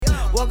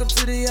Welcome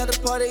to the other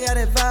party, got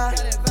that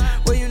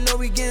vibe. Well, you know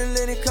we getting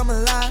lit and come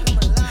alive.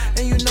 And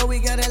you know we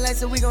got that light,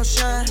 so we gon'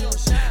 shine.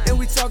 And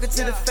we talking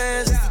to the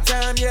fans, it's the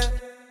time, yeah.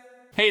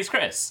 Hey, it's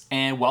Chris,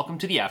 and welcome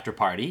to the after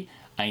party.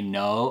 I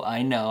know,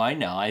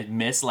 I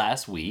missed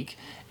last week,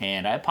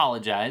 and I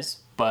apologize,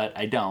 but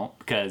I don't,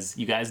 because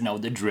you guys know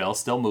the drill,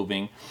 still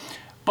moving.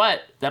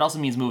 But that also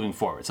means moving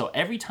forward. So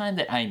every time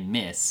that I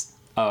miss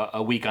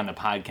a week on the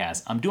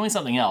podcast, I'm doing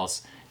something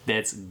else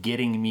that's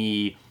getting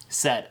me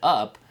set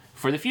up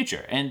for the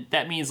future. And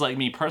that means like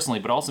me personally,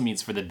 but also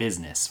means for the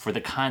business, for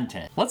the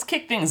content. Let's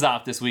kick things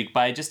off this week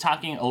by just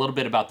talking a little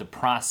bit about the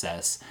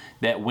process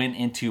that went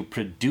into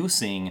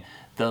producing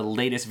the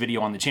latest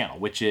video on the channel,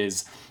 which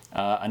is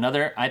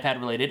another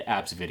iPad-related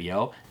apps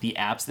video, the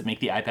apps that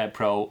make the iPad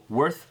Pro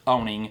worth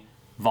owning,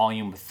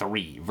 Volume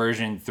 3,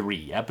 Version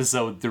 3,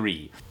 Episode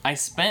 3. I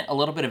spent a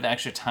little bit of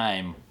extra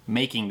time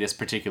making this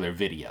particular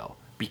video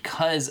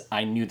because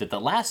I knew that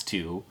the last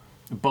two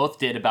both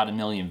did about 1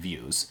 million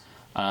views.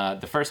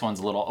 The first one's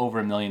a little over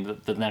 1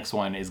 million. The next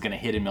one is going to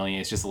hit 1 million.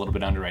 It's just a little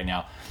bit under right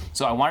now.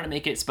 So I wanted to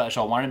make it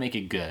special. I wanted to make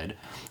it good.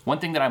 One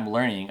thing that I'm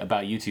learning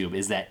about YouTube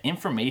is that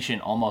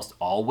information almost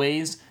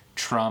always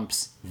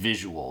trumps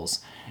visuals.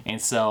 And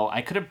so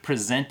I could have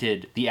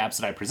presented the apps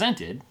that I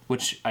presented,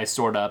 which I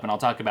stored up, and I'll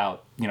talk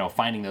about,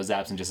 finding those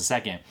apps in just a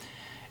second.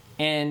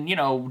 And,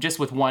 just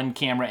with one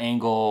camera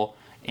angle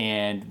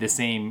and the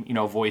same,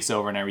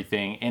 voiceover and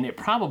everything, and it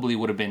probably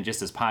would have been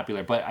just as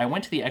popular. But I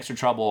went to the extra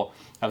trouble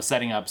of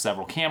setting up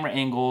several camera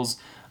angles,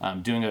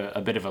 doing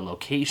a bit of a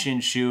location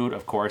shoot,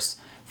 of course,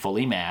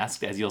 fully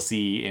masked, as you'll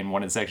see in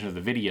one of the sections of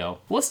the video.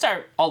 Let's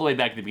start all the way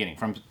back at the beginning,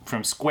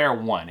 from square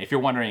one. If you're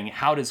wondering,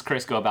 how does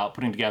Chris go about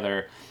putting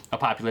together a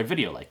popular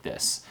video like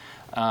this?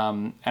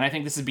 And I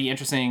think this would be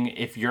interesting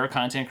if you're a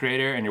content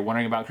creator and you're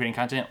wondering about creating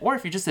content, or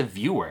if you're just a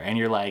viewer and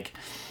you're like,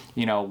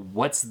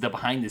 what's the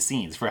behind the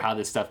scenes for how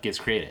this stuff gets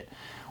created?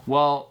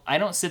 Well, I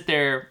don't sit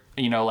there,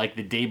 like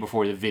the day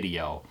before the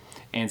video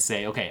and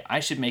say, okay, I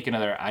should make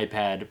another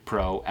iPad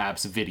Pro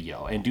apps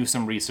video and do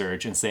some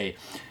research and say,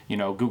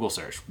 Google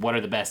search, what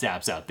are the best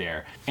apps out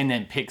there? And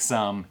then pick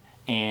some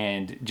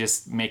and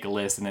just make a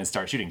list and then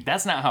start shooting.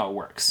 That's not how it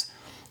works.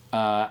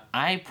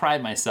 I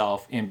pride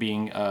myself in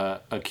being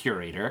a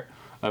curator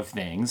of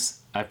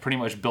things. I've pretty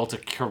much built a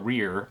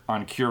career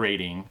on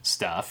curating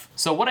stuff.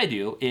 So what I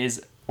do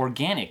is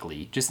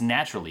organically, just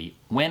naturally,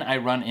 when I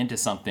run into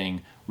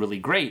something really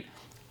great,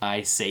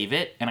 I save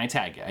it and I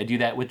tag it. I do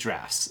that with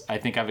drafts. I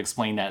think I've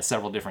explained that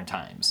several different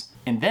times.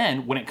 And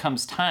then when it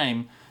comes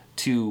time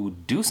to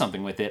do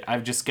something with it,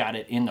 I've just got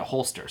it in the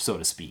holster, so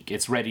to speak.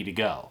 It's ready to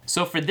go.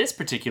 So for this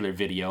particular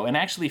video, and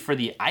actually for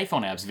the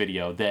iPhone apps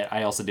video that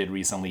I also did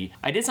recently,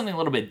 I did something a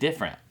little bit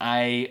different.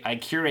 I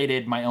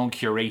curated my own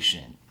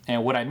curation.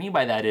 And what I mean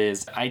by that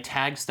is I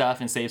tag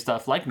stuff and save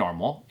stuff like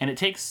normal, and it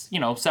takes,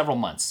 several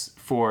months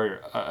for,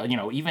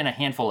 even a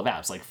handful of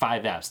apps, like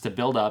 5 apps, to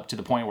build up to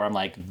the point where I'm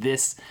like,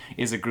 this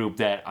is a group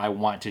that I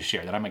want to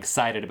share, that I'm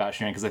excited about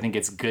sharing because I think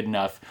it's good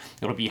enough,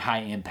 it'll be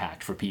high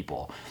impact for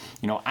people.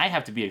 I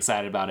have to be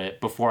excited about it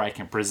before I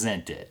can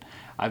present it.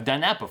 I've done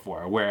that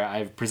before, where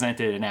I've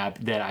presented an app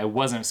that I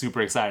wasn't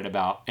super excited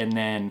about, and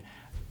then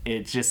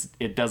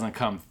it doesn't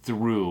come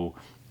through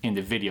in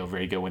the video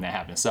very good when that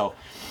happens.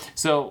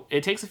 So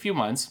it takes a few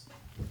months.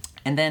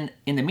 And then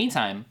in the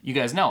meantime, you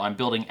guys know I'm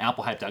building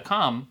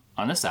applehype.com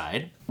on the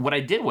side. What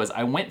I did was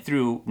I went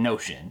through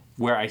Notion,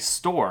 where I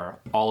store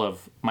all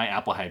of my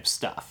Apple Hype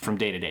stuff from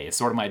day to day. It's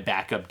sort of my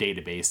backup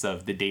database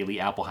of the daily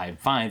Apple Hype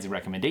finds and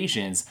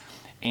recommendations.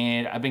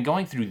 And I've been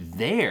going through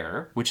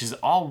there, which is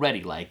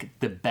already like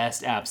the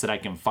best apps that I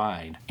can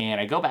find. And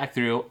I go back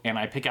through and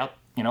I pick out,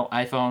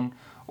 iPhone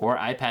or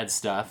iPad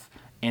stuff,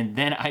 and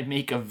then I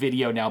make a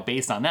video now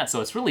based on that.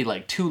 So it's really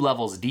like 2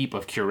 levels deep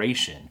of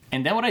curation.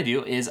 And then what I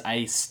do is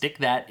I stick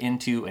that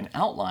into an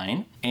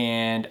outline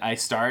and I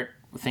start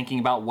thinking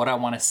about what I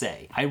want to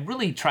say. I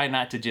really try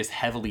not to just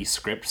heavily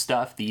script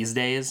stuff these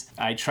days.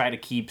 I try to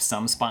keep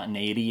some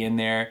spontaneity in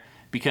there,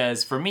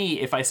 because for me,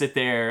 if I sit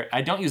there,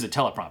 I don't use a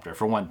teleprompter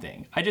for one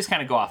thing. I just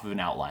kind of go off of an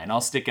outline. I'll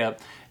stick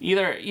up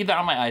either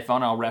on my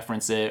iPhone, I'll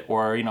reference it,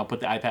 or put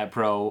the iPad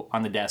Pro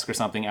on the desk or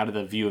something out of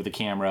the view of the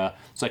camera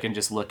so I can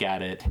just look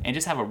at it and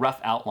just have a rough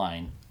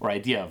outline or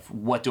idea of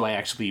what do I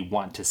actually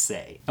want to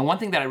say. And one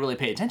thing that I really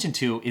pay attention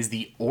to is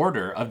the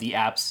order of the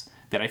apps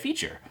that I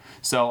feature.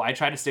 So I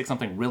try to stick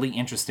something really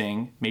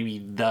interesting, maybe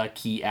the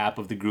key app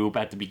of the group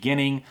at the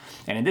beginning.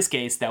 And in this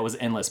case, that was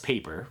Endless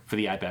Paper for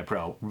the iPad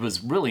Pro. I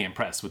was really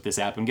impressed with this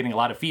app. I'm getting a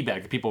lot of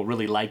feedback that people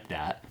really liked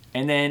that.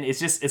 And then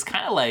it's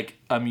kind of like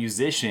a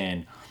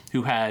musician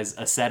who has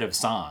a set of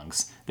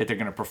songs that they're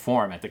going to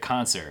perform at the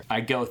concert. I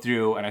go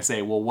through and I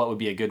say, well, what would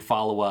be a good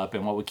follow-up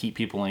and what would keep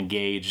people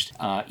engaged?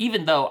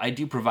 Even though I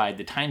do provide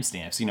the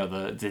timestamps,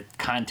 the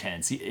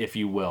contents, if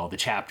you will, the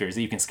chapters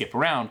that you can skip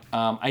around,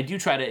 I do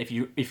try to,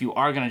 if you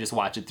are going to just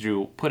watch it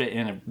through, put it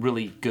in a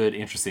really good,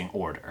 interesting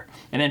order.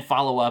 And then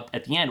follow up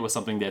at the end with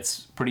something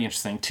that's pretty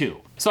interesting too.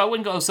 So I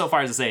wouldn't go so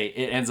far as to say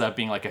it ends up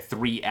being like a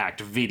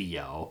 3-act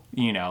video,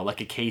 like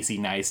a Casey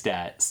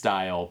Neistat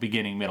style,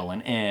 beginning, middle,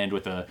 and end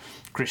with a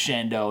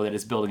crescendo that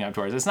is building up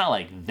towards. It's not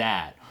like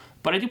that,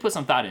 but I do put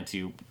some thought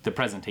into the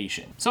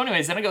presentation. So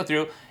anyways, then I go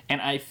through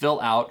and I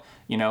fill out,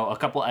 a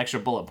couple extra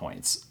bullet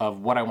points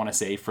of what I want to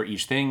say for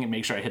each thing and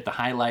make sure I hit the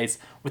highlights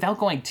without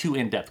going too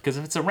in depth. Because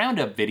if it's a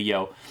roundup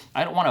video,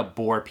 I don't want to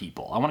bore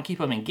people. I want to keep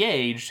them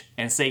engaged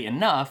and say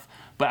enough,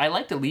 but I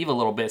like to leave a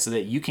little bit so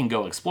that you can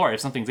go explore if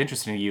something's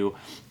interesting to you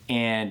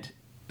and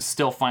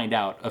still find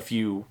out a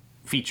few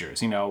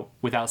features,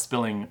 without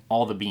spilling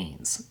all the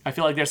beans. I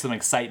feel like there's some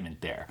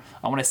excitement there.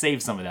 I want to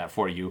save some of that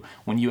for you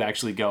when you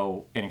actually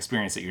go and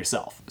experience it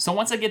yourself. So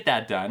once I get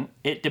that done,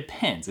 it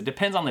depends. It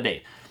depends on the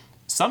day.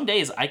 Some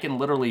days I can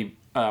literally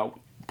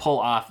pull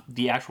off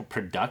the actual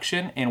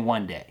production in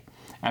one day.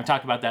 I've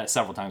talked about that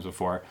several times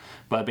before,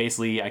 but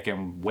basically I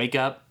can wake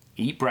up,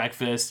 eat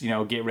breakfast,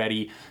 get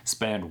ready,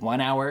 spend 1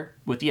 hour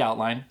with the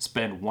outline,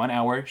 spend 1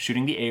 hour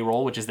shooting the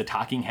A-roll, which is the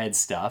talking head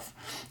stuff,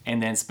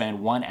 and then spend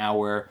 1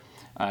 hour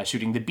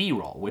shooting the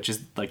B-roll, which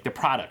is like the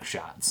product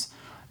shots.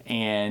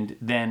 And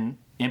then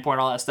import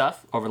all that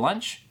stuff over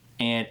lunch,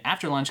 and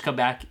after lunch come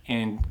back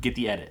and get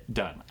the edit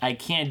done. I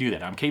can't do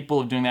that. I'm capable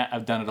of doing that.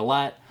 I've done it a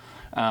lot.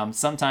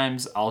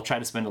 Sometimes I'll try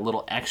to spend a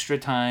little extra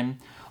time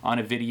on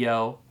a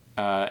video,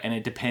 and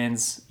it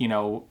depends,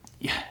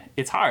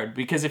 it's hard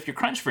because if you're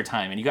crunched for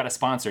time and you got a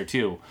sponsor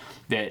too,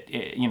 that,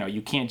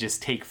 you can't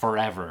just take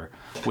forever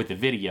with the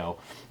video,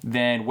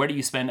 then where do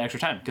you spend extra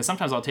time? Because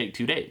sometimes I'll take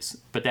 2 days,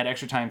 but that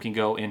extra time can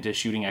go into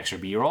shooting extra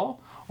B-roll,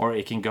 or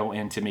it can go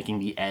into making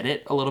the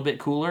edit a little bit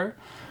cooler.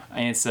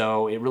 And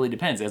so it really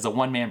depends. As a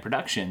one-man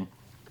production,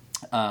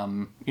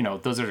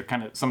 those are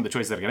kind of some of the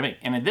choices that I gotta make.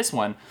 And in this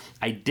one,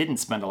 I didn't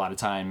spend a lot of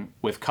time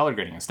with color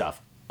grading and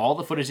stuff. All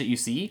the footage that you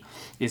see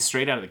is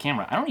straight out of the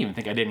camera. I don't even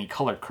think I did any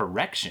color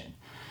correction,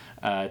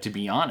 to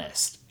be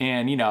honest.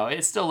 And,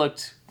 it still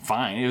looked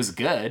fine. It was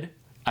good.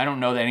 I don't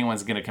know that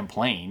anyone's gonna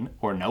complain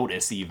or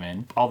notice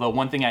even. Although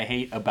one thing I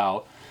hate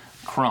about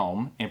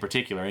Chrome in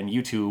particular, and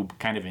YouTube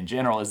kind of in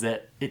general, is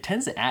that it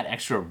tends to add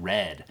extra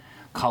red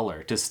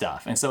color to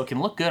stuff. And so it can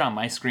look good on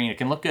my screen. It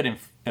can look good in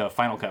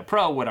Final Cut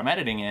Pro, what I'm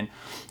editing in.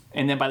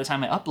 And then by the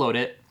time I upload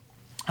it,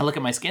 I look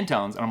at my skin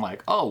tones and I'm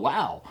like, oh,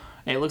 wow.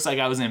 It looks like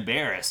I was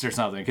embarrassed or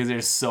something because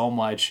there's so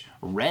much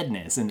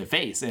redness in the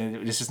face and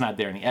it's just not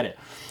there in the edit.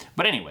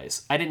 But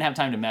anyways, I didn't have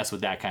time to mess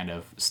with that kind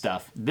of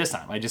stuff this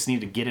time. I just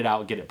needed to get it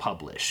out, get it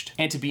published.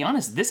 And to be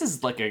honest, this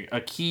is like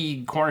a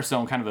key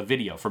cornerstone kind of a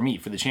video for me,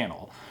 for the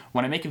channel.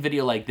 When I make a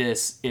video like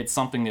this, it's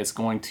something that's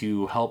going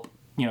to help,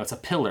 it's a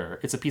pillar.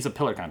 It's a piece of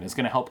pillar content. It's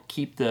going to help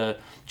keep the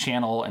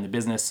channel and the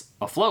business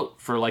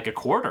afloat for like a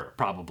quarter,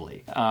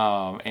 probably.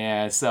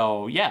 And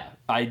so, yeah,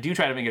 I do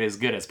try to make it as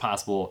good as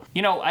possible.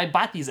 I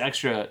bought these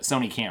extra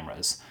Sony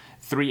cameras,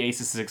 3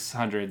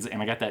 a6600s,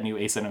 and I got that new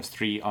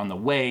a7S III on the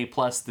way,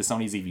 plus the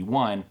Sony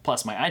ZV-1,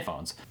 plus my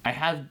iPhones. I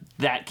have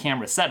that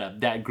camera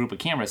setup, that group of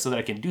cameras, so that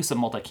I can do some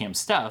multicam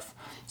stuff,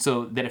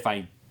 so that if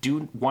I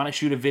do want to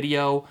shoot a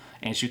video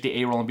and shoot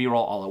the A-roll and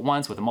B-roll all at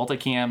once with a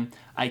multicam,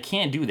 I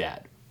can do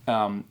that.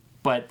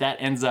 But that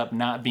ends up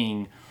not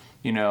being,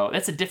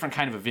 that's a different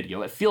kind of a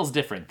video. It feels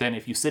different than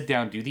if you sit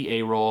down, do the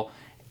A-roll,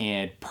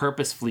 and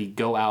purposefully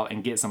go out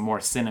and get some more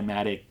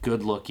cinematic,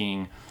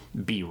 good-looking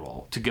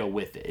B-roll to go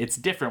with it. It's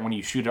different when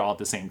you shoot it all at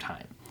the same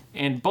time.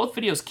 And both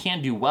videos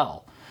can do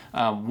well.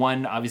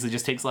 One obviously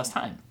just takes less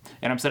time.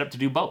 And I'm set up to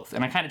do both.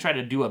 And I kind of try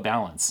to do a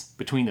balance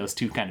between those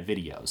two kind of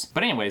videos.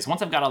 But anyways,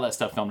 once I've got all that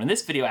stuff filmed, and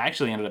this video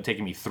actually ended up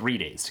taking me 3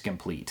 days to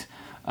complete.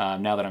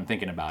 Now that I'm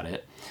thinking about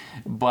it.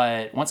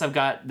 But once I've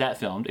got that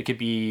filmed, it could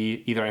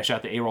be either I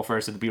shot the A-roll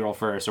first or the B-roll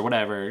first or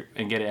whatever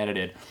and get it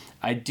edited.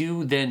 I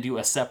do then do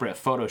a separate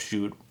photo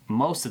shoot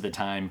most of the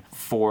time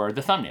for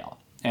the thumbnail.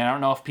 And I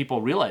don't know if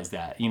people realize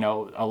that.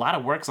 A lot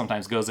of work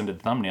sometimes goes into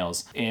the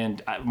thumbnails.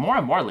 And more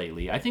and more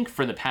lately, I think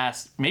for the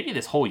past, maybe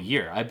this whole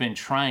year, I've been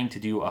trying to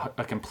do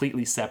a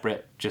completely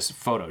separate just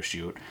photo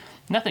shoot.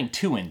 Nothing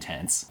too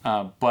intense,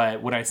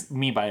 but what I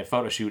mean by a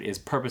photo shoot is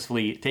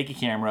purposefully take a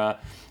camera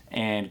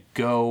and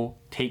go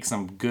take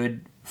some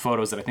good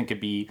photos that I think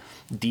could be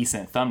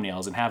decent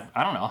thumbnails and have,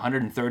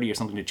 130 or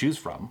something to choose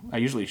from. I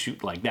usually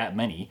shoot like that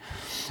many,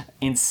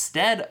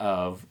 instead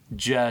of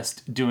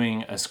just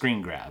doing a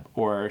screen grab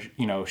or,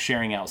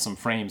 sharing out some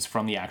frames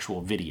from the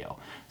actual video.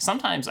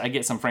 Sometimes I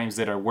get some frames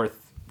that are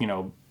worth,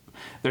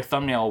 they're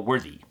thumbnail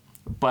worthy.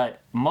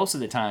 But most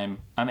of the time,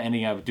 I'm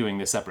ending up doing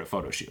this separate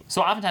photo shoot.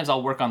 So oftentimes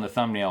I'll work on the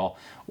thumbnail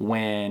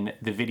when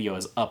the video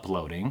is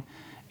uploading.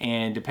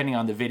 And depending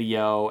on the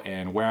video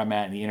and where I'm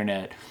at in the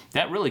internet,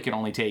 that really can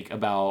only take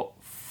about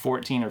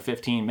 14 or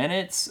 15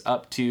 minutes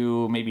up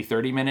to maybe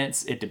 30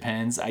 minutes. It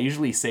depends. I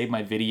usually save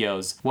my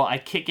videos. Well, I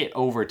kick it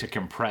over to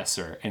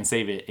Compressor and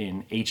save it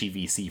in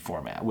HEVC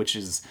format, which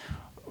is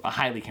a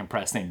highly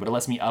compressed thing, but it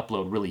lets me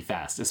upload really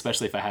fast,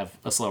 especially if I have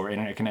a slower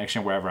internet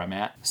connection wherever I'm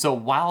at. So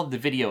while the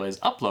video is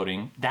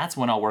uploading, that's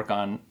when I'll work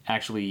on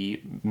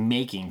actually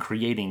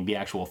creating the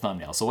actual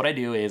thumbnail. So what I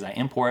do is I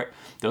import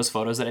those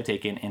photos that I've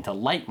taken into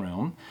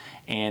Lightroom,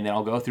 and then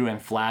I'll go through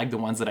and flag the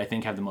ones that I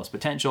think have the most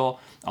potential.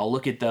 I'll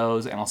look at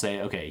those and I'll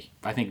say, okay,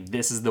 I think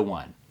this is the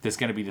one. This is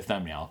going to be the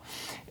thumbnail.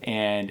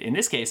 And in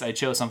this case, I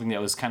chose something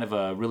that was kind of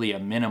a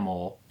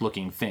minimal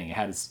looking thing. It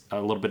had a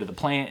little bit of the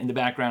plant in the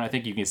background. I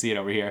think you can see it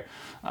over here,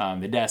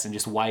 the desk, and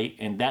just white.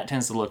 And that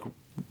tends to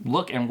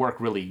look and work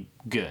really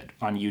good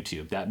on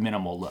YouTube, that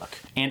minimal look.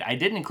 And I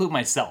didn't include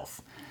myself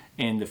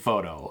in the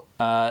photo.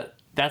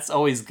 That's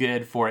always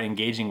good for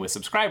engaging with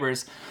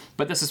subscribers,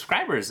 but the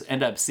subscribers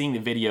end up seeing the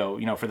video,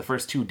 for the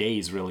first 2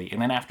 days really.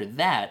 And then after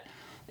that,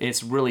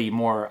 it's really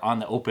more on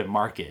the open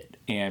market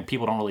and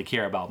people don't really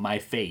care about my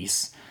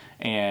face.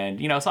 And,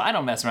 so I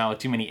don't mess around with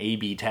too many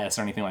A/B tests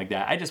or anything like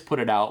that. I just put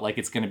it out like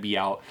it's going to be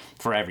out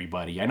for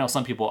everybody. I know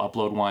some people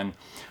upload one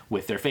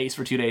with their face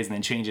for 2 days and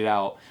then change it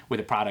out with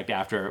a product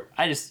after.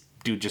 I just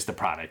do just the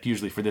product,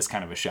 usually for this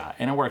kind of a shot,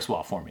 and it works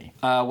well for me.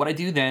 What I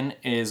do then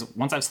is,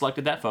 once I've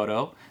selected that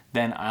photo,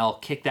 then I'll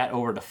kick that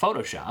over to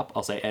Photoshop.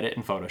 I'll say edit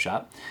in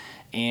Photoshop,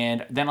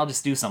 and then I'll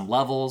just do some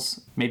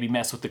levels, maybe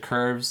mess with the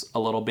curves a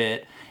little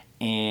bit,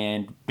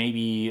 and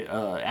maybe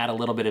add a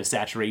little bit of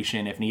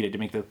saturation if needed to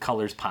make the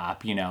colors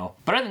pop,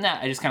 But other than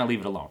that, I just kind of leave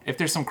it alone. If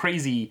there's some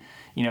crazy,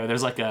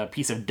 there's like a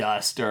piece of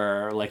dust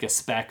or like a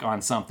speck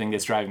on something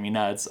that's driving me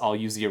nuts, I'll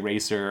use the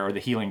eraser or the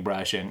healing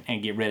brush and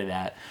get rid of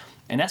that.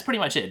 And that's pretty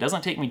much it. It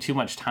doesn't take me too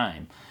much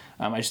time.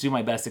 I just do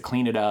my best to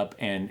clean it up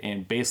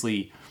and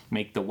basically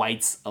make the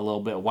whites a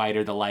little bit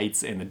whiter, the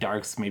lights, and the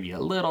darks maybe a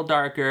little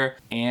darker,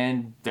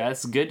 and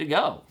that's good to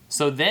go.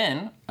 So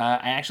then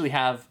I actually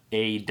have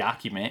a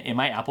document in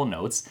my Apple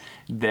Notes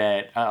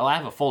that I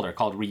have a folder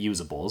called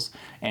Reusables,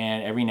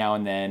 and every now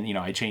and then,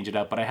 I change it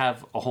up, but I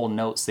have a whole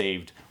note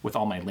saved with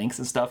all my links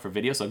and stuff for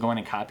videos, so I go in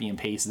and copy and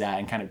paste that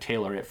and kind of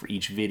tailor it for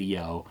each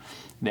video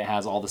that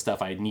has all the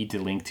stuff I need to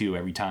link to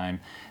every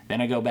time. Then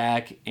I go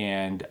back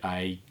and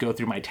I go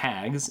through my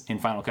tags in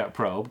Final Cut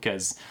Pro,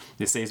 because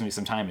this saves me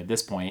some time at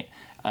this point,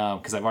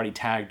 because I've already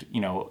tagged,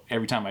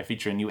 every time I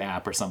feature a new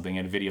app or something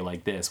in a video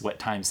like this, what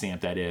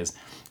timestamp that is.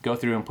 Go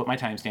through and put my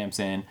timestamps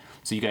in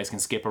so you guys can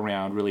skip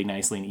around really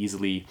nicely and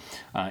easily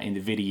in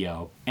the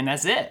video. And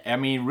that's it. I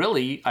mean,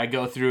 really, I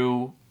go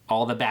through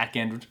all the back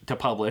end to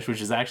publish,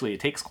 which is actually, it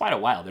takes quite a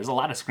while. There's a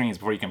lot of screens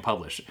before you can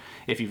publish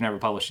if you've never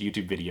published a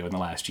YouTube video in the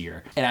last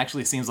year. It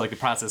actually seems like the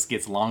process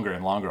gets longer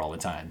and longer all the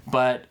time.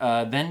 But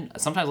then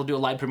sometimes I'll do a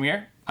live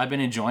premiere. I've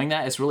been enjoying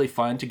that. It's really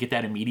fun to get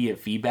that immediate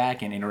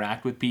feedback and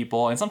interact with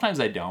people. And sometimes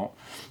I don't.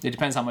 It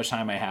depends how much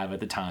time I have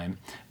at the time.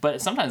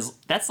 But sometimes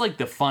that's like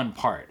the fun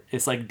part.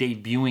 It's like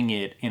debuting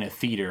it in a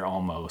theater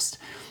almost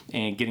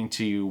and getting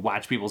to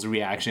watch people's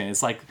reaction.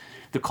 It's like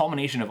the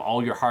culmination of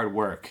all your hard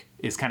work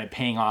is kind of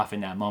paying off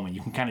in that moment.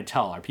 You can kind of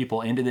tell, are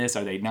people into this?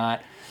 Are they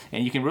not?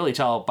 And you can really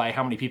tell by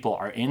how many people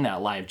are in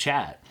that live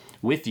chat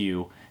with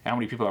you, how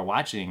many people are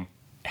watching,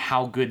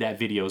 how good that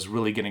video is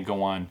really going to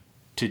go on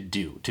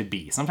to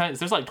be. Sometimes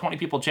there's like 20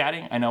 people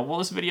chatting. I know, well,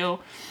 this video,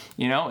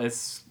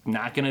 it's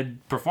not going to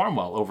perform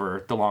well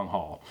over the long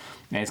haul.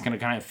 And it's going to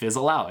kind of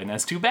fizzle out, and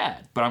that's too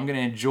bad. But I'm going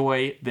to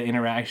enjoy the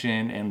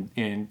interaction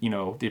and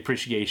the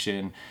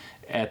appreciation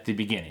at the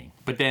beginning.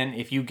 But then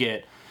if you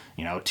get,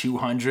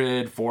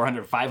 200,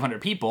 400,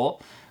 500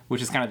 people,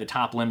 which is kind of the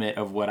top limit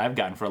of what I've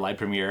gotten for a live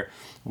premiere,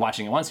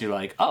 watching it once, you're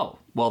like, oh,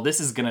 well, this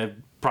is going to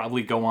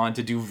probably go on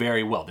to do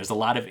very well. There's a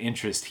lot of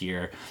interest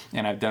here,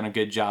 and I've done a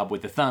good job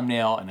with the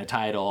thumbnail and the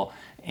title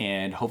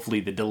and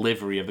hopefully the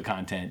delivery of the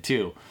content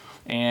too.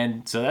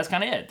 And so that's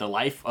kind of it, the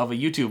life of a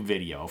YouTube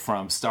video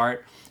from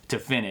start to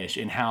finish,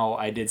 and how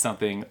I did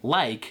something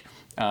like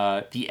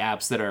the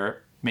apps that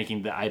are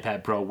making the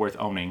iPad Pro worth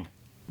owning,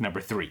 number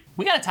 3.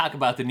 We got to talk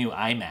about the new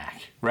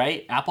iMac,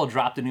 right? Apple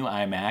dropped the new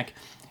iMac.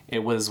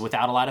 It was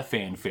without a lot of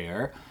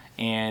fanfare,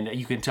 and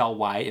you can tell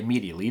why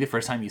immediately the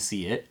first time you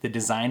see it. The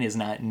design is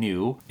not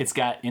new. It's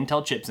got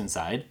Intel chips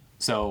inside.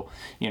 So,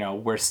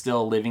 we're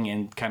still living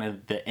in kind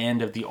of the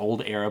end of the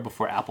old era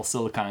before Apple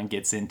Silicon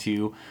gets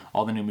into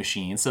all the new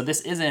machines. So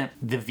this isn't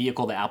the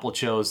vehicle that Apple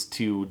chose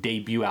to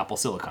debut Apple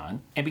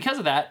Silicon. And because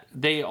of that,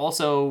 they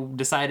also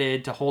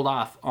decided to hold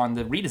off on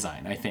the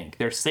redesign, I think.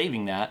 They're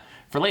saving that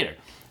for later.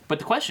 But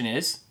the question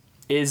is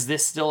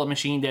this still a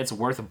machine that's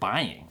worth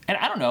buying? And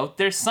I don't know,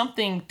 there's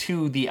something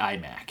to the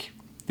iMac.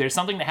 There's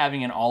something to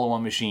having an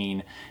all-in-one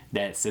machine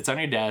that sits on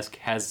your desk,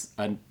 has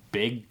a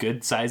big,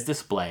 good-sized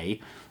display,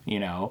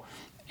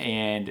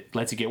 and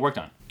lets you get work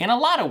done. In a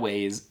lot of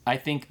ways, I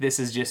think this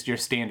is just your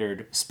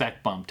standard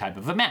spec bump type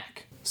of a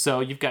Mac. So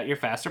you've got your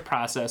faster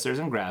processors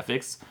and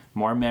graphics,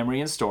 more memory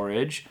and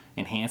storage,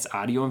 enhanced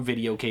audio and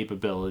video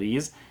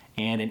capabilities,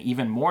 and an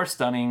even more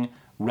stunning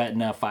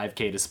Retina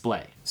 5K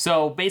display.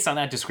 So based on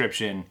that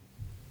description,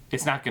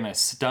 it's not going to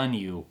stun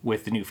you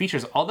with the new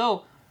features,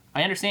 although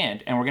I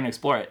understand, and we're going to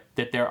explore it,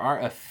 that there are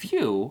a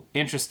few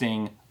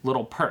interesting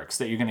little perks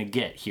that you're going to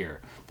get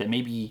here that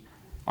maybe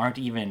aren't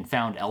even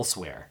found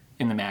elsewhere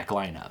in the Mac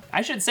lineup.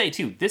 I should say,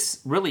 too,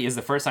 this really is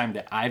the first time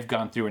that I've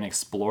gone through and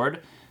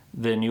explored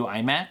the new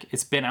iMac.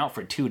 It's been out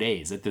for 2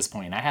 days at this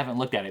point. I haven't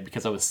looked at it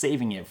because I was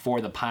saving it for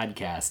the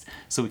podcast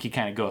so we could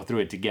kind of go through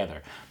it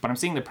together. But I'm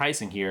seeing the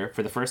pricing here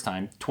for the first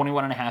time.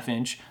 21.5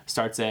 inch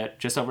starts at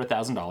just over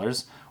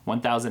 $1,000,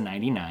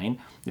 $1,099.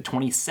 The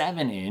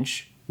 27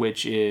 inch,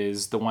 which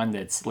is the one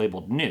that's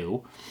labeled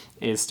new,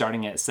 is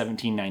starting at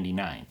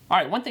 $1,799. All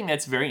right, one thing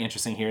that's very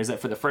interesting here is that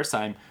for the first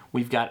time,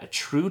 we've got a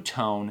True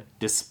Tone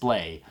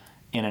display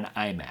in an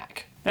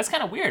iMac. That's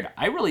kind of weird.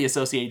 I really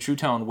associate True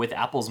Tone with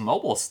Apple's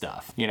mobile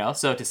stuff,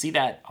 so to see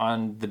that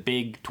on the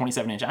big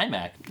 27-inch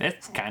iMac,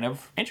 that's kind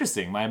of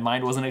interesting. My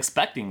mind wasn't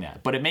expecting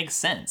that, but it makes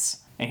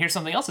sense. And here's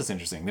something else that's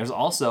interesting. There's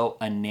also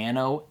a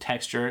nano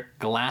texture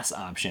glass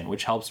option,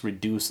 which helps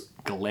reduce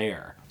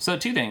glare. So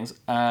 2 things.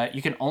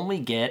 You can only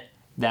get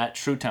that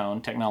True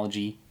Tone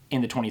technology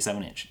in the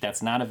 27-inch.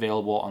 That's not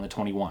available on the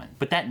 21.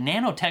 But that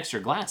nano texture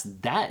glass,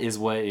 that is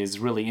what is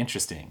really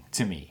interesting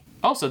to me.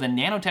 Also, the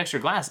nano texture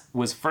glass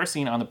was first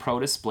seen on the Pro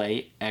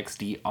Display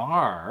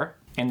XDR,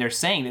 and they're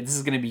saying that this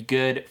is going to be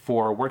good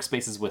for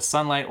workspaces with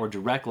sunlight or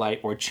direct light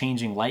or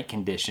changing light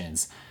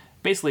conditions.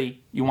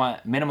 Basically, you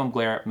want minimum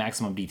glare,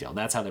 maximum detail.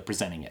 That's how they're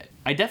presenting it.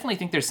 I definitely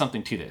think there's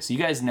something to this. You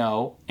guys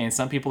know, and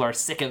some people are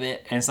sick of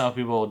it, and some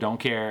people don't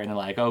care, and they're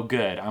like, oh,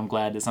 good, I'm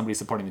glad that somebody's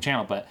supporting the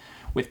channel. But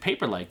with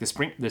Paperlike,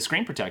 the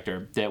screen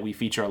protector that we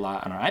feature a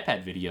lot on our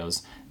iPad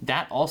videos,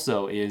 that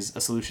also is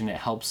a solution that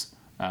helps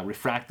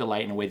refract the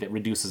light in a way that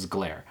reduces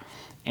glare.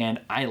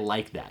 And I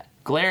like that.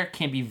 Glare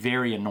can be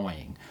very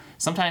annoying.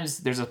 Sometimes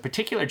there's a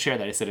particular chair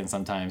that I sit in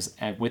sometimes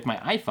with my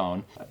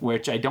iPhone,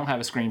 which I don't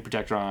have a screen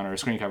protector on or a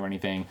screen cover or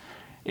anything.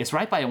 It's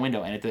right by a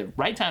window, and at the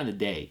right time of the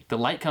day, the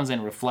light comes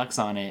in, reflects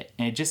on it,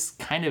 and it just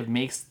kind of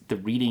makes the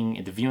reading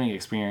and the viewing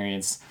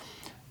experience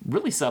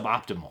really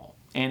suboptimal.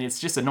 And it's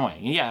just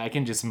annoying. Yeah, I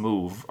can just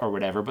move or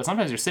whatever, but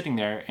sometimes you're sitting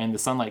there and the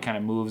sunlight kind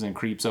of moves and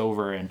creeps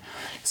over. And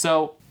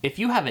so if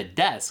you have a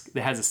desk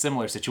that has a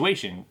similar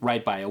situation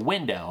right by a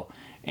window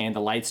and the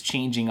light's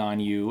changing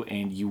on you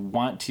and you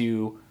want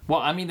to,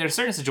 there's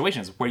certain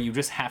situations where you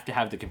just have to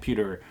have the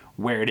computer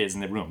where it is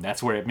in the room.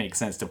 That's where it makes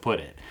sense to put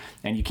it.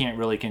 And you can't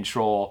really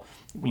control,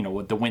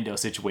 with the window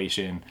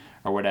situation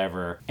or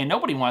whatever. And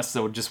nobody wants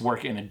to just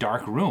work in a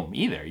dark room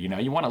either.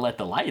 You want to let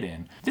the light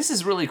in. This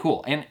is really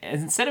cool. And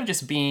instead of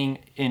just being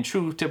in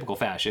true typical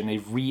fashion,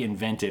 they've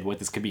reinvented what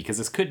this could be, because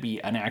this could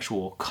be an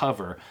actual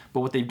cover.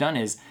 But what they've done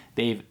is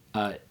the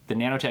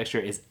nano texture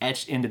is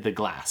etched into the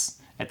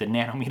glass at the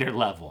nanometer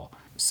level.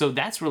 So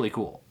that's really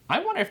cool. I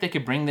wonder if they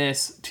could bring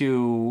this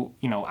to,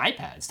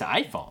 iPads, to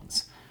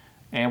iPhones,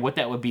 and what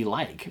that would be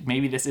like.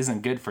 Maybe this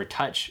isn't good for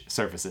touch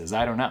surfaces.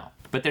 I don't know.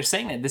 But they're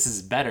saying that this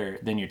is better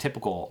than your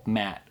typical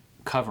matte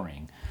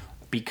covering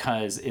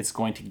because it's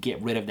going to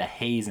get rid of the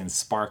haze and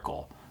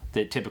sparkle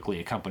that typically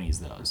accompanies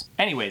those.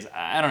 Anyways,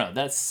 I don't know.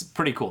 That's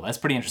pretty cool. That's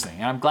pretty interesting.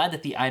 And I'm glad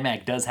that the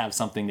iMac does have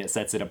something that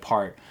sets it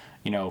apart,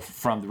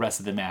 from the rest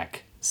of the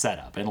Mac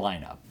setup and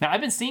lineup. Now, I've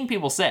been seeing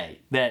people say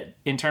that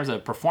in terms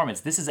of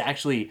performance, this is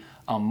actually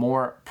a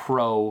more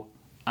pro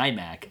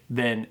iMac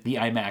than the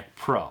iMac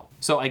Pro.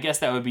 So I guess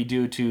that would be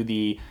due to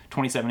the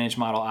 27-inch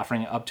model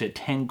offering up to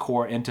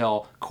 10-core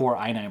Intel Core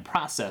i9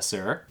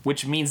 processor,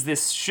 which means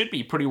this should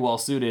be pretty well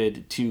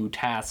suited to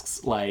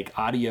tasks like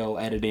audio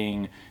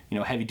editing,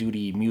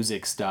 heavy-duty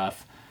music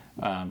stuff,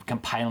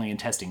 compiling and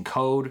testing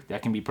code.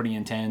 That can be pretty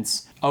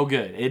intense. Oh,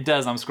 good. It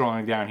does. I'm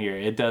scrolling down here.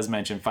 It does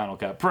mention Final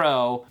Cut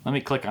Pro. Let me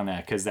click on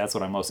that because that's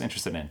what I'm most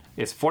interested in.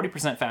 It's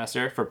 40%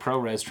 faster for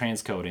ProRes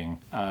transcoding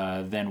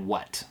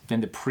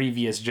than the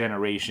previous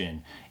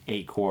generation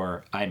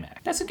 8-core iMac.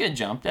 That's a good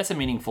jump. That's a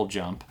meaningful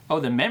jump. Oh,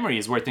 the memory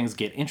is where things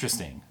get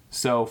interesting.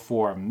 So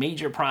for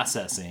major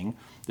processing,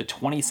 the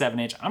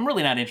 27-inch, I'm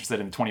really not interested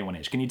in the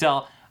 21-inch. Can you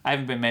tell? I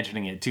haven't been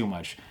mentioning it too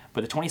much.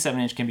 But the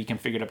 27-inch can be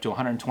configured up to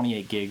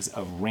 128 gigs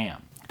of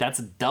RAM. That's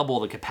double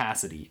the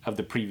capacity of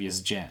the previous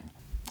gen.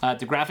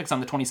 The graphics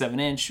on the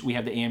 27-inch, we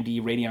have the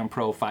AMD Radeon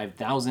Pro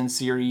 5000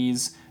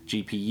 series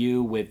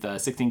GPU with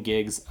 16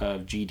 gigs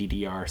of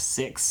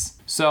GDDR6.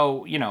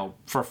 So,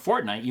 for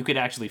Fortnite,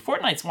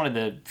 Fortnite's one of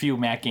the few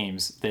Mac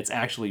games that's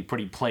actually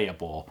pretty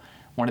playable.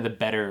 One of the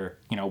better,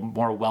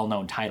 more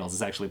well-known titles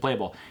is actually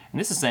playable. And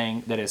this is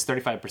saying that it's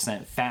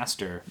 35%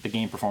 faster, the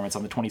game performance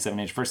on the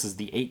 27-inch versus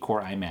the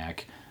 8-core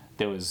iMac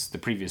that was the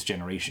previous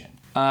generation.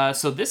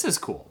 So this is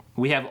cool.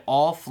 We have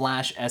all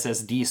flash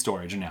SSD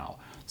storage now,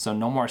 so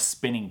no more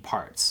spinning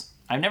parts.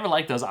 I've never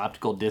liked those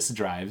optical disk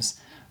drives,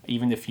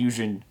 even the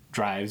Fusion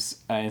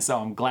drives, and so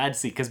I'm glad to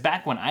see, because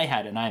back when I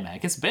had an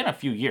iMac, it's been a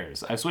few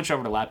years. I've switched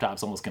over to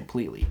laptops almost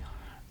completely,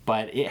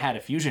 but it had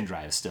a Fusion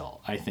drive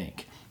still, I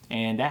think.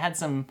 And that had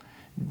some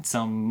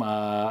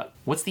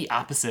what's the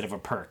opposite of a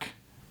perk?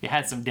 It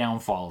had some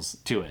downfalls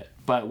to it.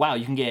 But wow,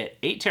 you can get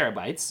 8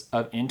 terabytes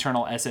of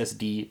internal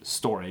SSD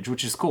storage,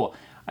 which is cool.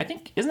 I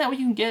think, isn't that what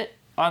you can get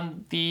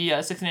on the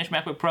 16-inch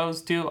MacBook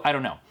Pros too? I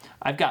don't know.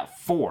 I've got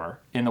 4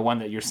 in the one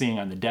that you're seeing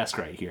on the desk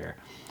right here.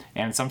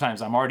 And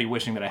sometimes I'm already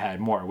wishing that I had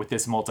more with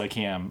this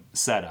multicam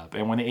setup.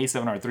 And when the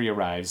A7R3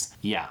 arrives,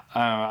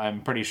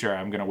 I'm pretty sure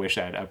I'm gonna wish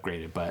I had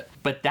upgraded.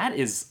 But that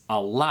is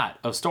a lot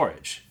of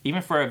storage.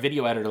 Even for a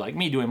video editor like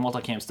me doing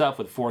multicam stuff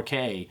with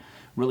 4K,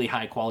 really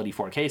high quality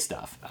 4K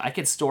stuff, I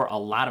could store a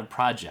lot of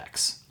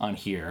projects on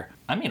here.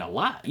 I mean, a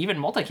lot, even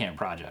multicam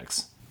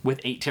projects with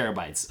 8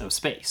 terabytes of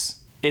space.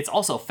 It's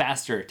also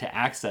faster to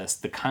access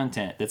the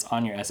content that's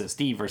on your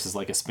SSD versus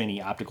like a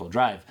spinny optical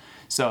drive.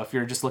 So if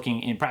you're just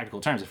looking in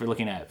practical terms, if you're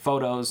looking at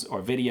photos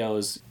or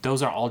videos,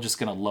 those are all just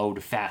gonna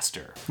load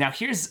faster. Now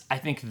here's, I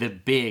think, the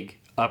big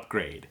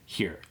upgrade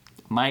here.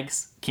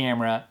 Mics,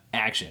 camera,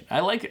 action.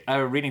 I like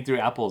reading through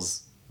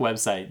Apple's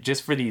website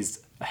just for these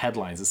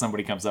headlines that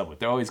somebody comes up with.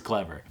 They're always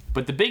clever.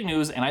 But the big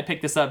news, and I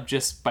picked this up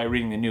just by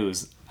reading the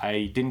news,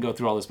 I didn't go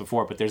through all this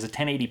before, but there's a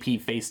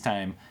 1080p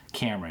FaceTime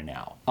camera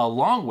now,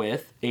 along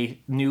with a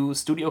new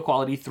studio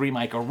quality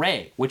 3-mic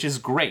array, which is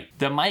great.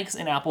 The mics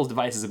in Apple's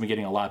devices have been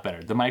getting a lot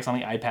better. The mics on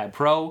the iPad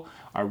Pro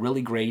are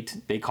really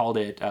great. They called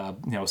it,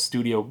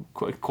 studio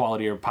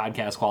quality or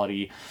podcast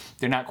quality.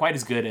 They're not quite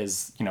as good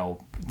as,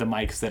 the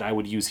mics that I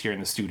would use here in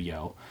the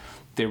studio.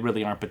 They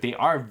really aren't, but they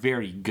are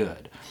very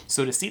good.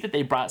 So to see that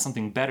they brought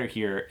something better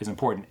here is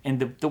important. And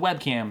the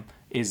webcam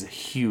is a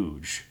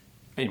huge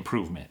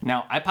improvement.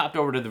 Now, I popped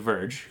over to The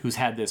Verge, who's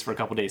had this for a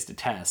couple days to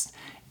test,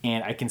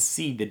 and I can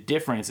see the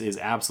difference is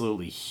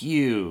absolutely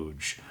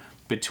huge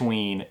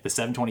between the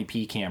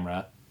 720p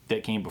camera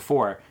that came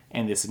before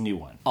and this new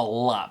one. A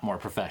lot more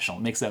professional.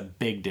 It makes a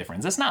big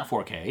difference. It's not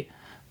 4K,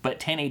 but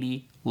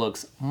 1080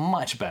 looks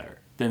much better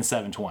than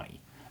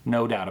 720.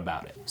 No doubt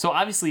about it. So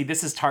obviously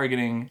this is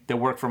targeting the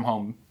work from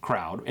home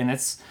crowd, and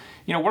it's,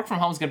 work from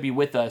home is going to be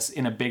with us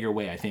in a bigger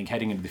way, I think,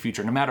 heading into the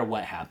future, no matter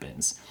what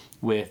happens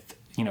with,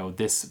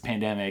 this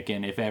pandemic,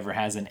 and if it ever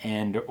has an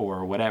end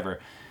or whatever.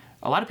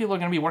 A lot of people are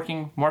going to be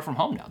working more from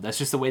home now. That's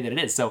just the way that it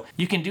is. So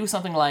you can do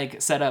something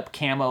like set up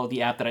Camo,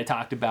 the app that I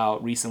talked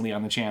about recently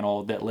on the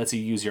channel that lets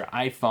you use your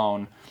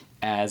iPhone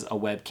as a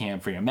webcam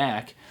for your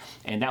Mac,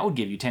 and that would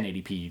give you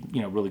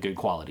 1080p, really good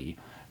quality.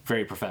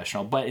 Very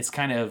professional, but it's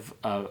kind of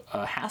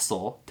a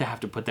hassle to have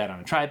to put that on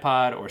a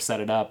tripod or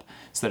set it up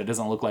so that it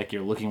doesn't look like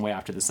you're looking way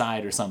off to the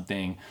side or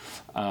something.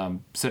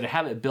 So to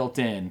have it built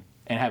in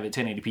and have it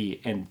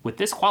 1080p, and with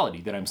this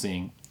quality that I'm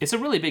seeing, it's a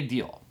really big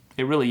deal.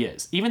 It really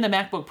is. Even the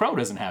MacBook Pro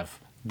doesn't have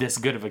this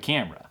good of a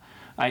camera.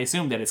 I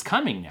assume that it's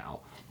coming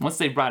now. Once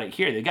they brought it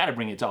here, they got to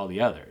bring it to all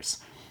the others.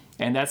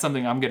 And that's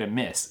something I'm going to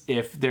miss.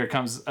 If there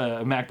comes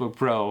a MacBook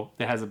Pro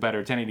that has a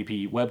better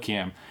 1080p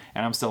webcam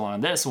and I'm still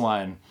on this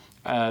one,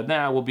 then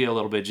I will be a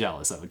little bit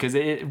jealous of it because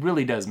it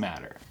really does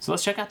matter. So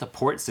let's check out the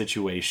port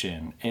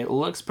situation. It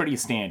looks pretty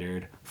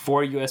standard.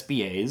 4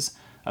 USB-As,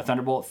 a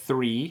Thunderbolt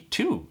 3,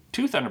 two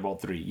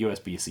Thunderbolt 3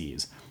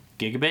 USB-Cs,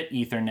 gigabit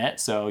Ethernet,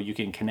 so you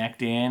can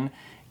connect in,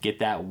 get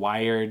that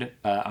wired,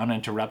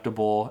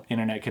 uninterruptible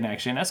internet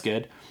connection. That's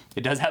good.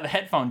 It does have a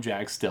headphone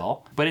jack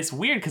still, but it's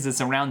weird because it's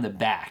around the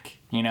back,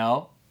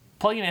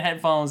 Plugging in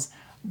headphones,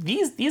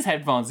 these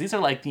headphones, these are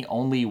like the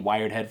only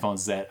wired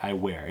headphones that I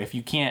wear. If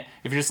you're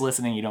just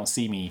listening, you don't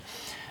see me,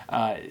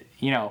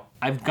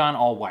 I've gone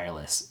all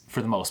wireless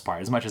for the most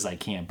part, as much as I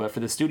can, but for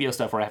the studio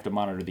stuff where I have to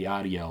monitor the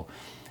audio,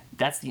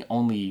 that's the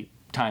only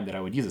time that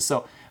I would use it.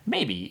 So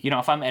maybe,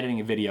 if I'm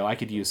editing a video, I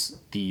could use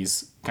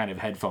these kind of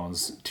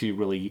headphones to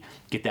really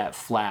get that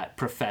flat,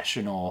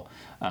 professional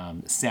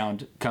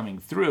sound coming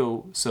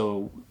through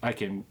so I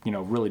can,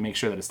 really make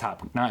sure that it's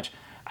top notch.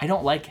 I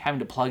don't like having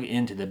to plug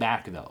into the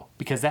back, though,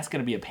 because that's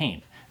going to be a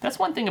pain. That's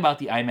one thing about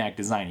the iMac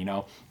design,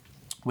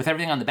 With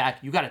everything on the back,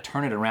 you got to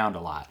turn it around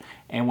a lot.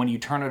 And when you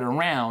turn it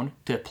around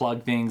to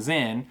plug things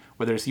in,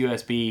 whether it's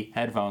USB,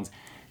 headphones,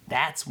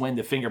 that's when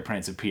the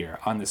fingerprints appear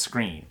on the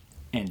screen.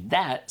 And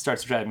that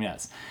starts to drive me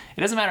nuts.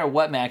 It doesn't matter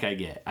what Mac I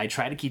get. I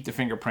try to keep the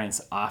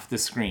fingerprints off the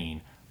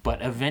screen,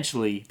 but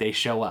eventually they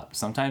show up.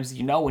 Sometimes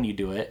when you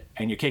do it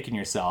and you're kicking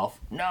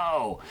yourself.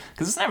 No,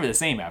 because it's never the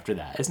same after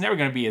that. It's never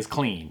going to be as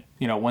clean,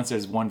 once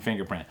there's one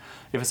fingerprint.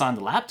 If it's on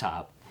the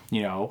laptop,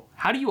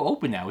 how do you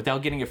open that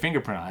without getting a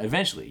fingerprint on it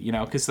eventually,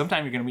 because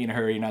sometimes you're going to be in a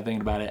hurry, you're not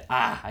thinking about it.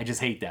 I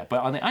just hate that.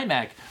 But on the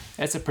iMac,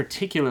 that's a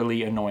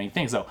particularly annoying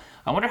thing. So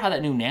I wonder how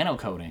that new nano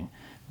coating,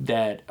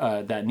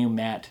 that new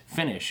matte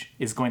finish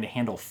is going to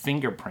handle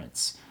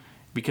fingerprints,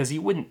 because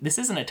this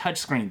isn't a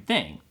touchscreen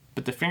thing,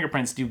 but the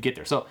fingerprints do get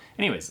there. So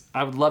anyways,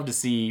 I would love to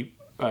see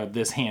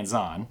this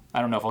hands-on.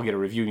 I don't know if I'll get a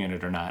review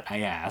unit or not. I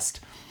asked,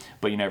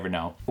 but you never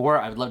know. Or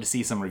I would love to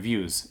see some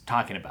reviews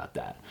talking about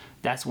that.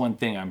 That's one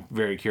thing I'm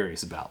very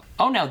curious about.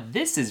 Oh, now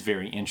this is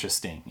very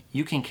interesting.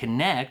 You can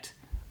connect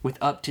with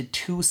up to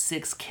 2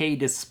 6K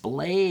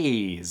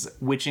displays,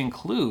 which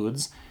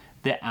includes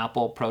the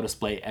Apple Pro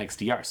Display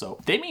XDR. So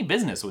they mean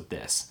business with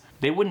this.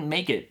 They wouldn't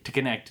make it to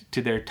connect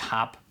to their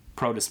top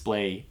Pro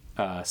Display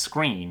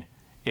screen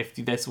if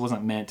this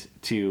wasn't meant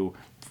to,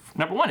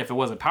 number one, if it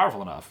wasn't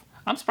powerful enough.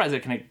 I'm surprised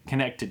it can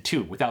connect to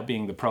 2 without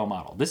being the Pro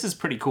model. This is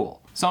pretty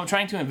cool. So I'm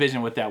trying to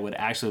envision what that would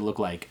actually look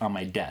like on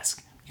my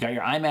desk. You got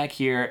your iMac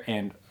here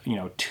and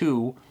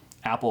 2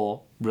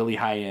 Apple really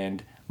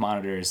high-end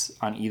monitors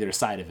on either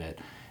side of it.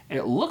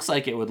 it looks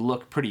like it would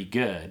look pretty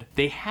good.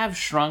 They have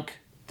shrunk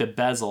the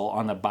bezel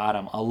on the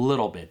bottom a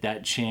little bit,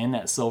 that chin,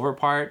 that silver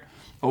part,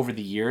 over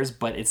the years,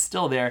 but it's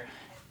still there.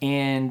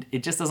 And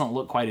it just doesn't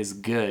look quite as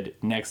good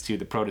next to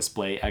the Pro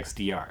Display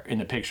XDR in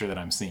the picture that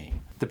I'm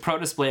seeing. The Pro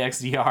Display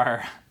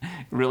XDR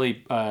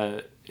really,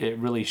 it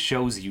really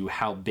shows you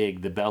how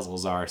big the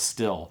bezels are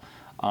still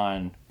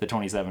on the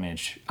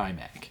 27-inch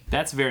iMac.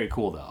 That's very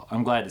cool though.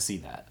 I'm glad to see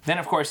that. Then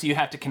of course you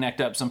have to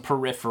connect up some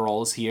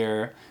peripherals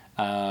here.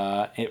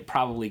 It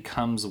probably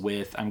comes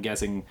with, I'm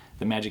guessing,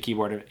 the Magic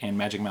Keyboard and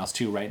Magic Mouse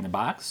 2 right in the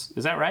box.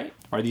 Is that right?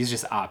 Or are these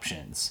just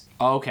options?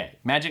 Okay,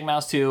 Magic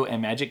Mouse 2 and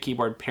Magic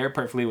Keyboard pair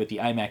perfectly with the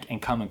iMac and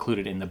come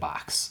included in the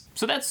box.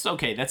 So that's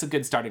okay, that's a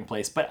good starting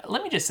place. But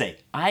let me just say,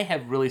 I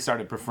have really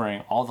started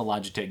preferring all the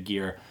Logitech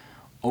gear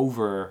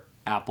over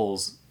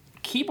Apple's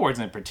keyboards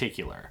in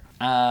particular.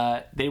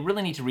 They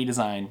really need to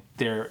redesign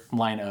their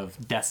line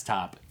of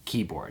desktop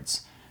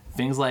keyboards.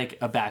 Things like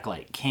a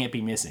backlight can't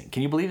be missing.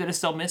 Can you believe that it's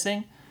still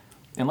missing?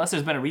 Unless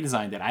there's been a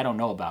redesign that I don't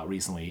know about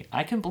recently.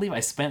 I can't believe I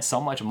spent so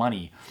much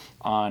money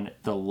on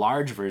the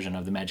large version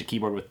of the Magic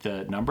Keyboard with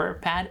the number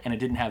pad and it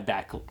didn't have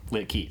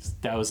backlit keys.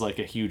 That was like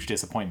a huge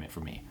disappointment for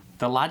me.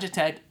 The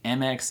Logitech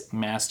MX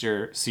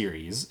Master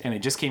Series, and it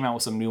just came out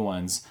with some new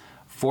ones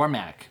for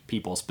Mac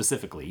people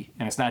specifically,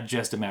 and it's not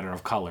just a matter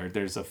of color.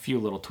 There's a few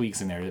little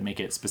tweaks in there that make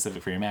it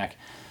specific for your Mac.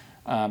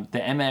 The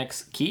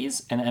MX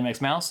keys and the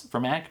MX mouse for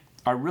Mac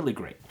are really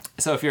great.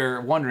 So if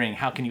you're wondering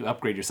how can you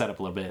upgrade your setup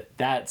a little bit,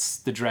 that's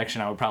the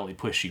direction I would probably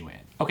push you in.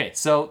 Okay,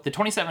 so the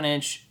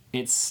 27-inch,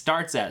 it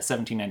starts at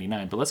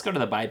 $17.99, but let's go to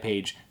the buy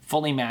page,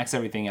 fully max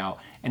everything out,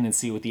 and then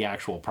see what the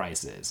actual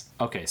price is.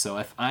 Okay, so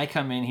if I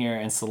come in here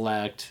and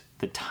select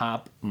the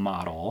top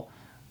model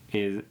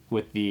is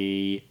with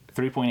the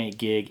 3.8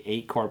 gig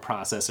 8-core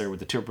processor with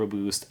the Turbo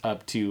Boost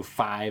up to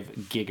 5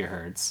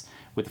 gigahertz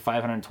with the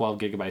 512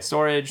 gigabyte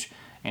storage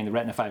and the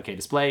Retina 5K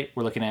display,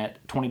 we're looking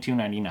at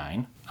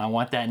 $22.99. I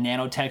want that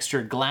nano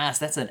textured glass.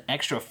 That's an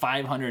extra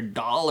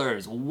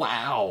 $500.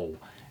 Wow.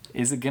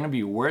 Is it gonna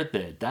be worth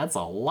it? That's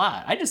a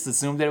lot. I just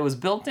assumed that it was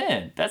built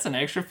in. That's an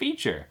extra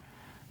feature.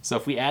 So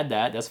if we add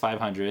that, that's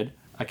 $500.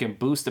 I can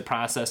boost the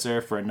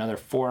processor for another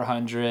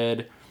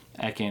 $400.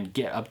 I can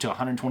get up to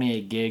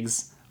 128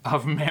 gigs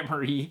of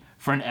memory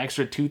for an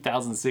extra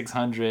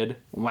 $2,600.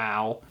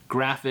 Wow.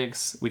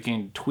 Graphics, we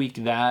can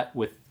tweak that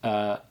with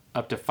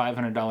up to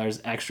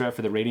 $500 extra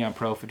for the Radeon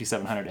Pro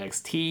 5700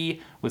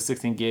 XT with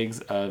 16 gigs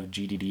of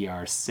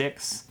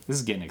GDDR6. This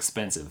is getting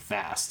expensive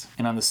fast.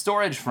 And on the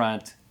storage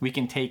front, we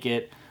can take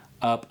it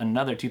up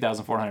another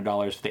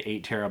 $2,400 for the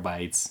 8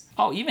 terabytes.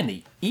 Oh, even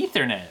the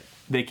Ethernet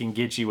they can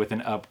get you with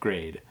an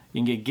upgrade.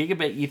 You can get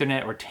gigabit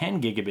Ethernet or 10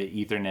 gigabit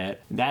Ethernet.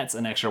 That's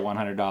an extra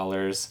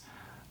 $100.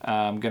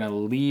 I'm gonna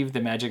leave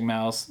the Magic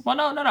Mouse. Well,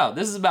 no.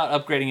 This is about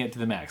upgrading it to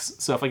the max.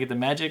 So if I get the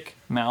Magic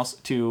Mouse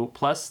 2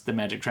 plus the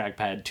Magic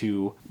Trackpad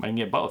 2, I can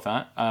get both,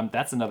 huh?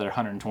 That's another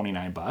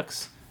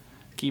 $129.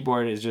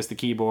 Keyboard is just the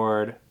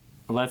keyboard.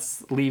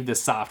 Let's leave the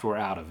software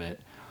out of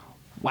it.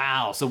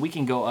 Wow, so we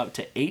can go up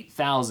to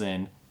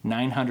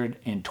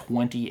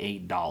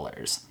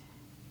 $8,928,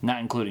 not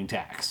including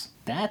tax.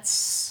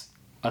 That's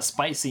a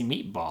spicy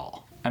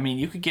meatball. I mean,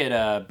 you could get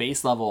a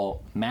base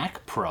level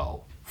Mac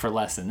Pro for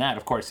less than that.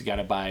 Of course, you got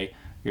to buy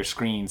your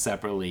screen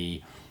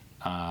separately,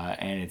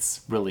 and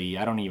it's really,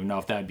 I don't even know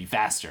if that would be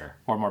faster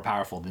or more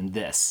powerful than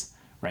this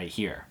right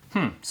here.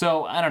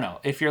 So I don't know.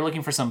 If you're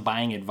looking for some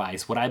buying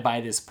advice, would I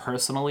buy this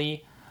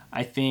personally?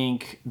 I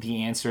think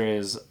the answer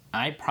is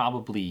I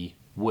probably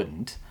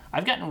wouldn't.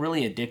 I've gotten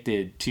really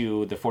addicted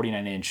to the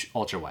 49-inch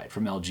ultra-wide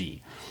from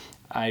LG.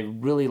 I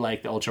really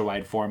like the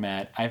ultra-wide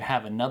format. I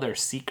have another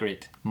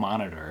secret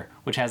monitor,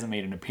 which hasn't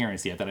made an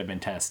appearance yet, that I've been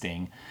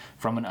testing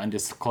from an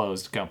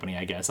undisclosed company,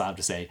 I guess I'll have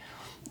to say,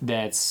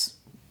 that's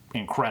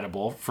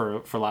incredible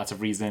for lots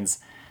of reasons.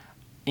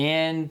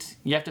 And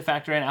you have to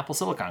factor in Apple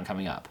Silicon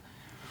coming up.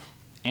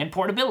 And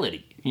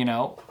portability, you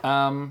know.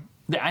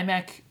 The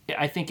iMac,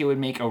 I think it would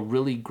make a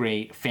really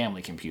great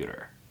family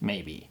computer,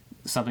 maybe.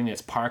 Something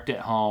that's parked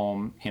at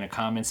home in a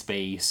common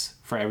space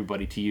for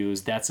everybody to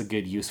use. That's a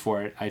good use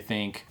for it, I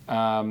think.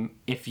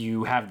 If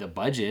you have the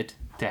budget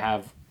to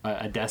have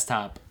a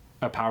desktop,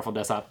 a powerful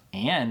desktop,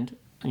 and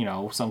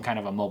some kind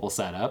of a mobile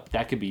setup,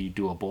 that could be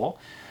doable.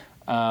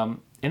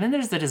 And then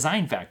there's the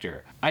design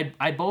factor.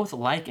 I both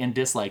like and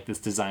dislike this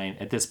design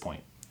at this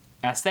point.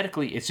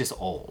 Aesthetically, it's just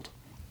old.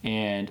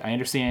 And I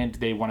understand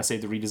they want to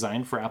save the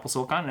redesign for Apple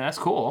Silicon, and that's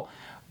cool.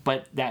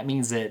 But that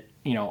means that,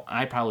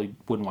 I probably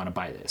wouldn't want to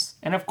buy this.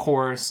 And of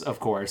course,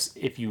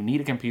 if you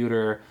need a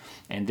computer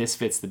and this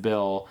fits the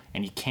bill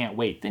and you can't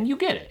wait, then you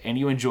get it and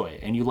you enjoy it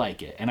and you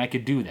like it. And I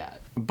could do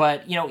that.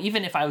 But,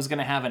 even if I was going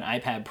to have an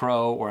iPad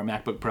Pro or a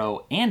MacBook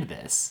Pro and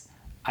this,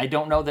 I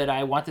don't know that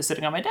I want this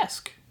sitting on my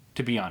desk,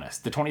 to be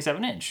honest, the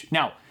 27-inch.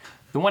 Now,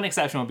 the one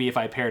exception would be if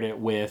I paired it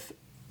with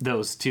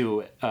those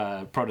two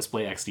Pro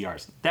Display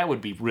XDRs. That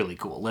would be really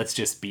cool. Let's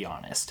just be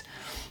honest.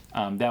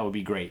 That would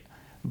be great.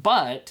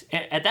 But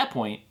at that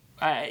point,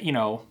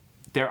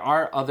 there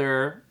are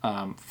other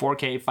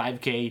 4K,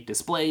 5K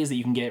displays that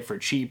you can get for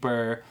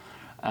cheaper.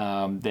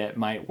 that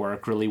might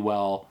work really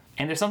well.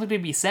 And there's something to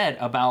be said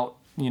about,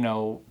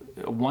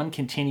 one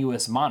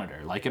continuous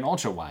monitor, like an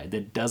ultra wide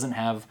that doesn't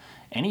have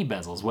any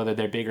bezels, whether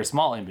they're big or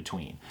small in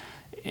between.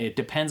 It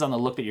depends on the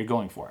look that you're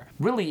going for.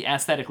 Really,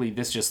 aesthetically,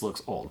 this just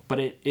looks old, but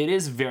it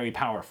is very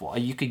powerful.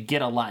 You could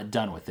get a lot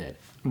done with it.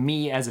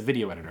 Me as a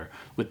video editor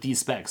with these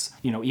specs,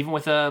 even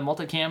with a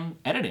multicam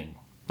editing,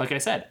 like I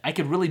said, I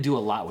could really do a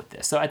lot with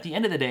this. So at the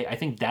end of the day, I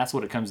think that's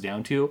what it comes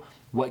down to.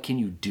 What can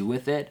you do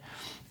with it?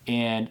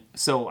 And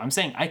so I'm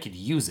saying I could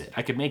use it.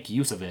 I could make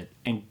use of it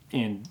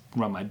and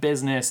run my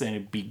business, and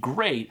it'd be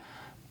great.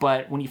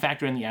 But when you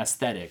factor in the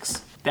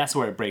aesthetics, that's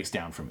where it breaks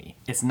down for me.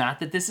 It's not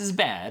that this is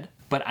bad,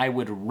 but I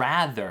would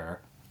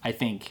rather, I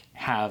think,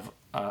 have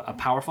a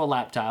powerful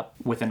laptop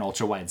with an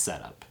ultra-wide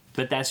setup.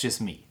 But that's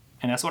just me.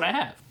 And that's what I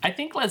have. I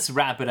think let's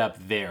wrap it up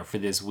there for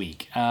this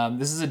week.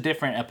 This is a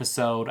different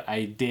episode.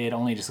 I did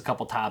only just a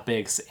couple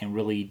topics and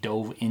really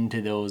dove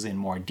into those in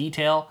more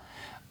detail.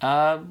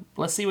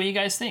 Let's see what you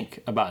guys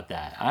think about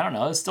that. I don't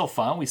know. It's still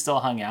fun. We still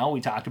hung out. We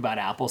talked about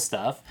Apple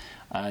stuff,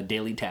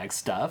 daily tag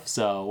stuff.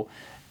 So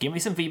give me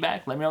some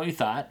feedback. Let me know what you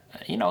thought.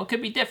 It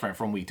could be different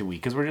from week to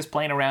week because we're just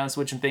playing around,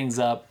 switching things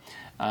up,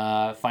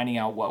 finding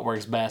out what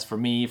works best for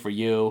me, for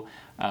you.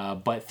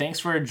 But thanks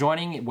for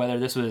joining, whether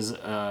this was,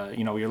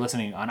 you're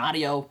listening on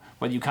audio,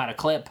 whether you caught a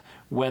clip,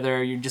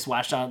 whether you just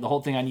watched the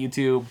whole thing on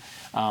YouTube.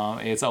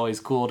 It's always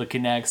cool to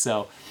connect.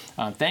 So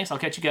thanks. I'll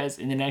catch you guys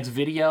in the next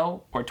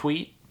video or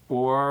tweet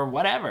or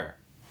whatever.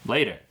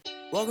 Later.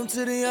 Welcome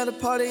to the other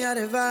party, how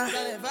they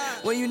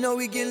vibe. When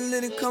we getting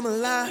lit and come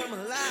alive.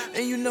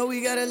 And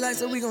we got a light,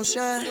 so we gon'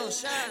 shine.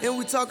 And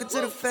we talking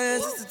to the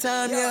fans, it's the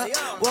time, yeah.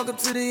 Welcome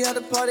to the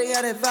other party,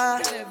 how they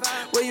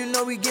vibe.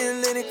 When we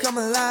getting lit and come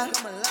alive.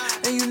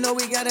 And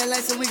we got a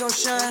light, so we gon'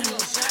 shine.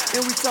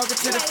 And we talking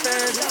to the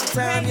fans, it's the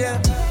time,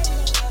 yeah.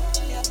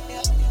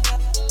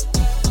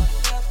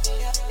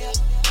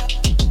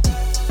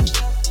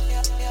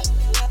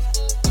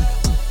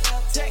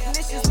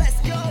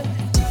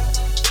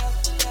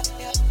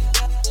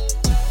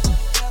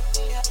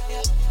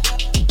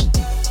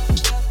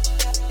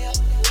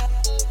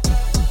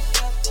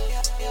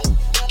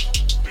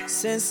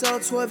 Senso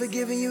 12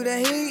 giving you the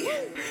heat.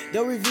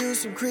 The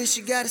reviews from Chris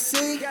you gotta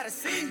see.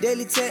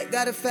 Daily Tech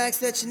got the facts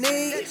that you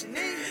need.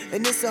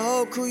 And it's a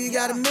whole crew you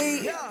gotta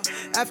meet.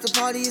 After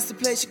party is the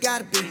place you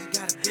gotta be.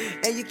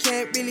 And you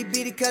can't really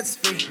beat it cause it's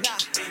free.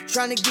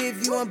 Trying to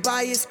give you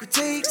unbiased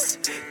critiques.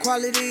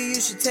 Quality,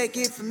 you should take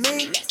it from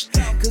me.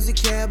 Cause we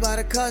care about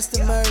our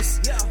customers.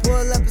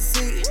 Pull up a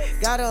seat,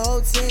 got a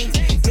whole team.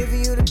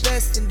 Giving you the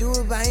best and do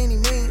it by any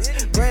means.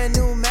 Brand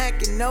new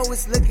Mac and know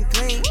it's looking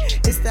clean.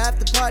 It's the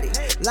after party,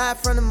 live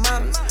from the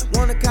mountains.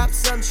 Wanna cop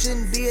something,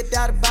 shouldn't be a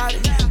doubt about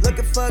it.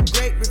 Looking for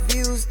great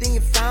reviews, then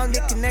you found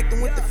it.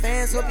 Connecting with the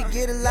fans, hope you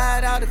get a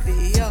lot out of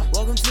it, yeah.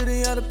 Welcome to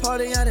the other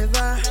party, how they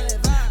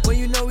vibe.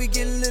 When we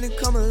getting lit and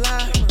come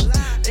alive.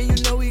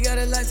 And we got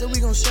a light, so we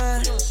gon'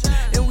 shine.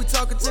 And we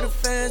talking to the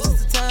fans,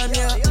 it's the time,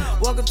 yeah.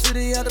 Welcome to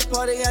the other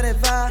party, how they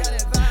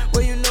vibe.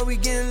 When we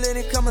getting lit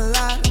and come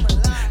alive.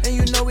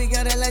 And we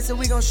got a light, so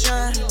we gon'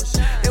 shine.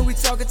 And we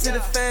talking to the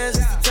fans,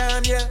 it's the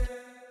time, yeah.